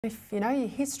If you know your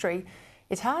history,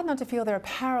 it's hard not to feel there are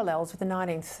parallels with the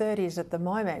 1930s at the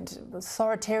moment.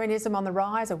 Authoritarianism on the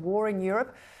rise, a war in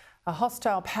Europe, a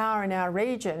hostile power in our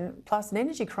region, plus an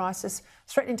energy crisis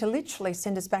threatening to literally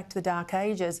send us back to the Dark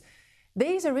Ages.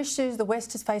 These are issues the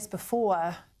West has faced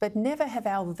before, but never have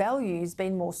our values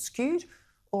been more skewed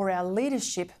or our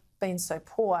leadership been so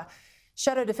poor.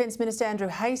 Shadow Defence Minister Andrew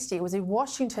Hastie was in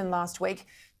Washington last week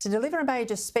to deliver a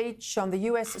major speech on the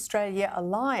US-Australia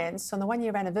alliance on the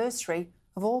one-year anniversary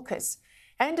of AUKUS.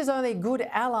 And as only good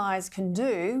allies can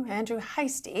do, Andrew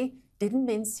Hastie didn't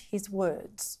mince his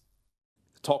words.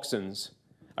 Toxins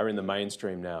are in the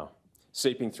mainstream now,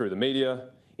 seeping through the media,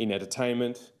 in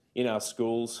entertainment, in our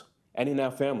schools and in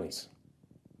our families.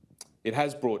 It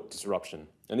has brought disruption,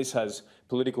 and this has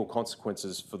political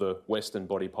consequences for the Western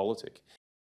body politic.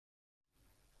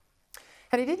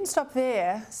 And he didn't stop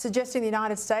there, suggesting the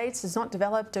United States has not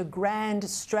developed a grand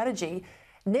strategy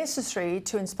necessary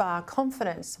to inspire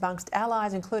confidence amongst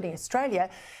allies, including Australia,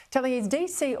 telling his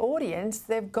DC audience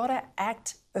they've got to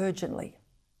act urgently.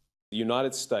 The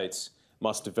United States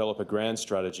must develop a grand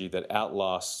strategy that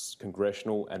outlasts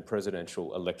congressional and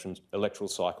presidential electoral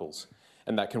cycles,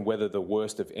 and that can weather the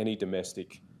worst of any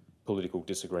domestic political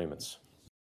disagreements.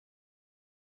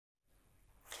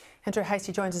 Andrew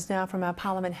Hastie joins us now from our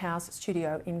Parliament House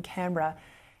studio in Canberra.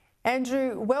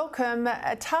 Andrew, welcome.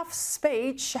 A tough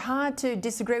speech, hard to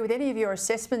disagree with any of your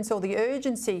assessments or the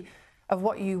urgency of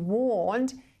what you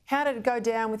warned. How did it go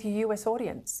down with your US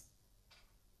audience?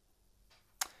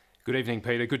 Good evening,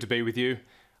 Peter. Good to be with you.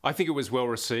 I think it was well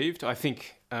received. I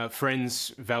think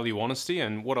friends value honesty,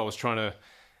 and what I was trying to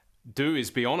do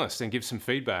is be honest and give some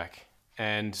feedback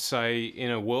and say,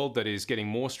 in a world that is getting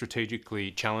more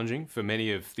strategically challenging for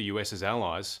many of the US's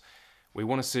allies, we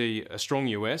want to see a strong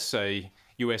US, a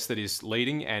US that is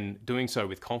leading and doing so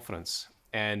with confidence.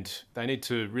 And they need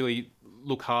to really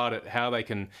look hard at how they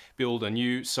can build a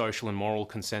new social and moral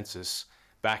consensus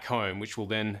back home, which will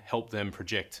then help them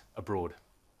project abroad.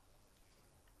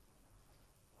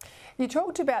 You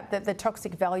talked about the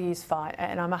toxic values fight,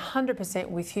 and I'm 100%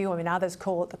 with you. I mean, others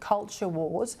call it the culture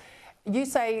wars. You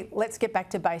say, let's get back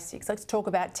to basics. Let's talk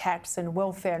about tax and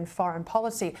welfare and foreign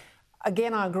policy.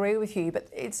 Again, I agree with you, but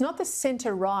it's not the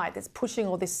centre-right that's pushing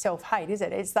all this self-hate, is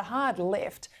it? It's the hard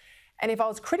left. And if I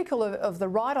was critical of the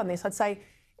right on this, I'd say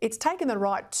it's taken the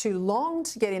right too long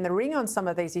to get in the ring on some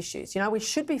of these issues. You know, we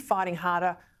should be fighting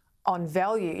harder on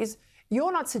values.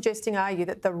 You're not suggesting, are you,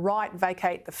 that the right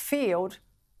vacate the field?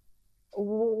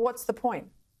 What's the point?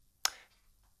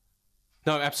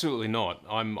 No, absolutely not.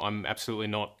 I'm absolutely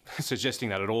not suggesting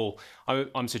that at all.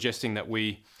 I'm suggesting that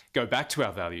we go back to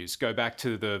our values, go back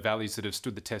to the values that have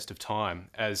stood the test of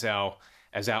time as our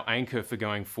anchor for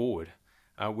going forward.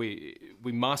 We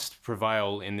must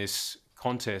prevail in this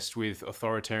contest with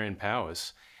authoritarian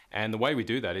powers, and the way we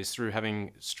do that is through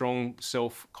having strong,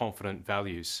 self-confident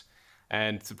values.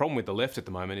 And the problem with the left at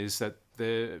the moment is that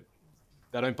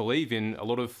they don't believe in a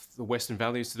lot of the Western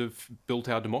values that have built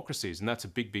our democracies, and that's a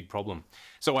big, big problem.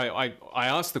 So I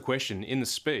asked the question in the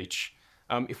speech,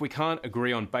 if we can't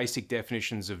agree on basic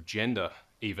definitions of gender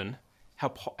even, how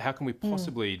can we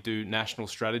possibly do national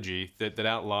strategy that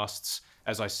outlasts,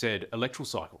 as I said, electoral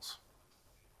cycles?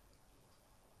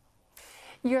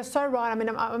 You're so right. I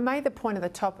mean, I made the point at the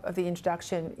top of the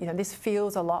introduction, you know, this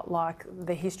feels a lot like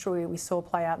the history we saw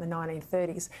play out in the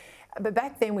 1930s. But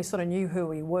back then we sort of knew who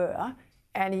we were.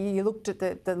 And you looked at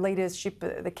the leadership,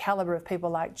 the calibre of people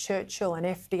like Churchill and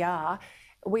FDR.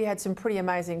 We had some pretty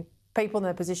amazing people in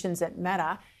the positions that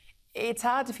matter. It's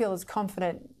hard to feel as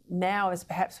confident now as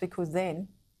perhaps we could then.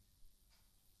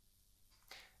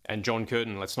 And John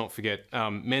Curtin, let's not forget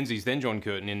Menzies, then John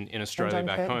Curtin in Australia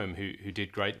back home, who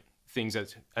did great things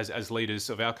as leaders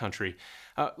of our country.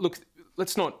 Look,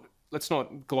 let's not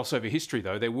gloss over history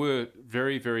though. There were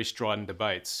very, very strident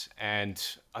debates, and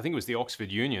I think it was the Oxford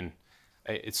Union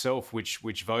itself which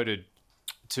voted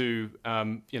to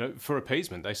for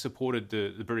appeasement. They supported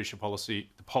the British policy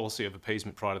of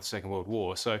appeasement prior to the Second World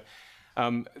War. So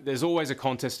there's always a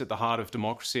contest at the heart of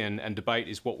democracy, and debate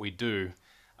is what we do.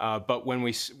 But when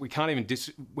we can't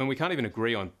even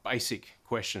agree on basic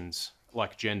questions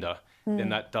like gender, then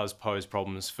that does pose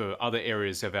problems for other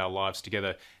areas of our lives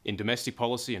together in domestic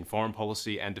policy and foreign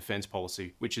policy and defence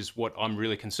policy, which is what I'm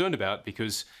really concerned about,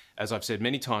 because, as I've said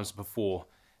many times before,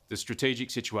 the strategic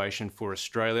situation for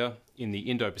Australia in the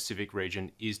Indo-Pacific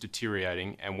region is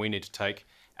deteriorating, and we need to take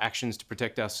actions to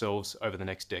protect ourselves over the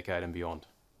next decade and beyond.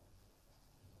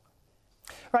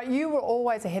 Right, you were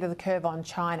always ahead of the curve on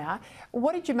China.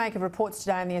 What did you make of reports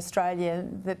today in The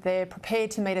Australian that they're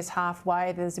prepared to meet us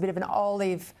halfway? There's a bit of an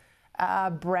olive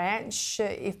branch.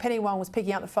 If Penny Wong was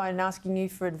picking up the phone and asking you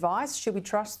for advice, should we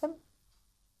trust them?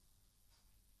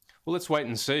 Well, let's wait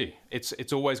and see.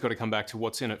 It's always got to come back to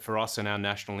what's in it for us and our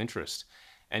national interest.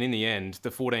 And in the end,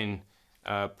 the 14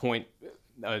 point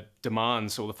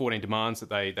demands, or the 14 demands that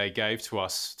they gave to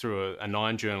us through a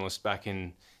Nine journalist back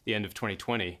in the end of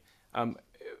 2020,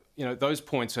 those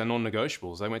points are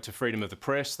non-negotiables. They went to freedom of the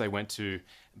press. They went to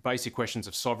basic questions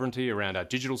of sovereignty around our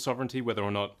digital sovereignty, whether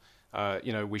or not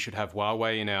we should have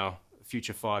Huawei in our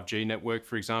future 5G network,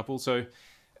 for example. So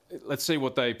let's see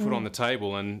what they put on the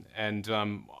table, and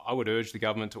I would urge the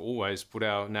government to always put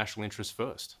our national interests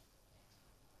first.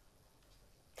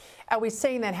 Are we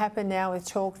seeing that happen now with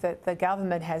talk that the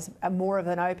government has more of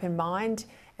an open mind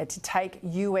to take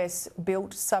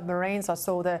US-built submarines? I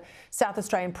saw the South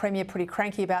Australian Premier pretty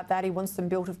cranky about that. He wants them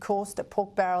built, of course, at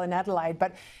Pork Barrel in Adelaide.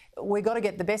 But we've got to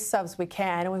get the best subs we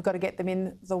can, and we've got to get them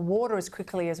in the water as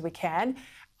quickly as we can.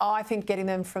 I think getting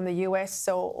them from the US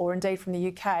or indeed from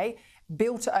the UK,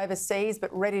 built overseas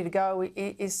but ready to go,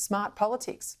 is smart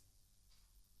politics.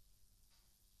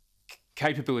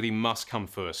 Capability must come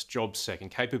first, jobs second,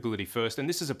 capability first. And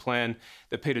this is a plan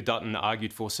that Peter Dutton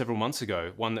argued for several months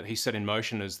ago, one that he set in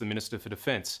motion as the Minister for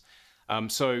Defence.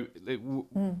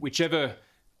 Whichever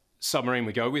submarine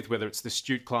we go with, whether it's the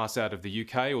Astute class out of the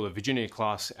UK or the Virginia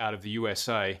class out of the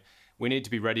USA, we need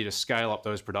to be ready to scale up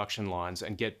those production lines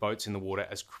and get boats in the water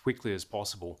as quickly as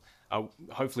possible,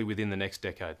 hopefully within the next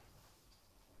decade.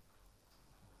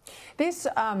 This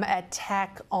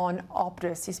attack on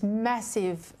Optus, this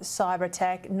massive cyber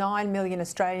attack, 9 million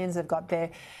Australians have got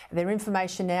their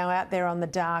information now out there on the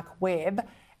dark web.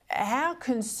 How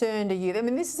concerned are you? I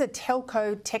mean, this is a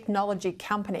telco technology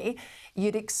company.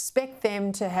 You'd expect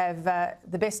them to have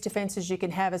the best defences you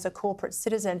can have as a corporate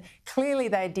citizen. Clearly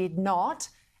they did not.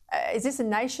 Is this a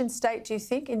nation state, do you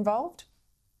think, involved?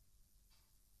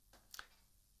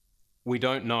 We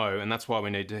don't know, and that's why we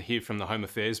need to hear from the Home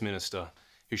Affairs Minister,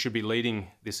 who should be leading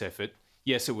this effort.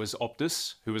 Yes, it was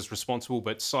Optus who was responsible,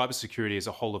 but cybersecurity is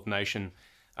a whole-of-nation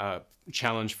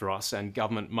challenge for us, and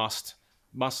government must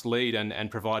lead and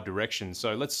provide direction.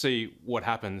 So let's see what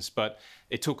happens. But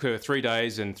it took her 3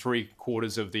 days and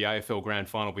 3/4 of the AFL Grand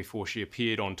Final before she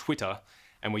appeared on Twitter,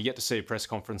 and we're yet to see a press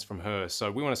conference from her. So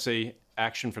we want to see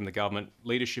action from the government,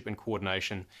 leadership and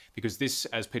coordination, because this,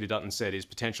 as Peter Dutton said, is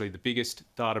potentially the biggest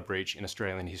data breach in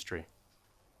Australian history.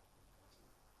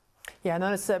 Yeah, I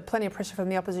notice plenty of pressure from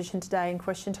the opposition today in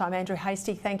question time. Andrew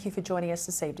Hastie, thank you for joining us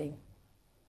this evening.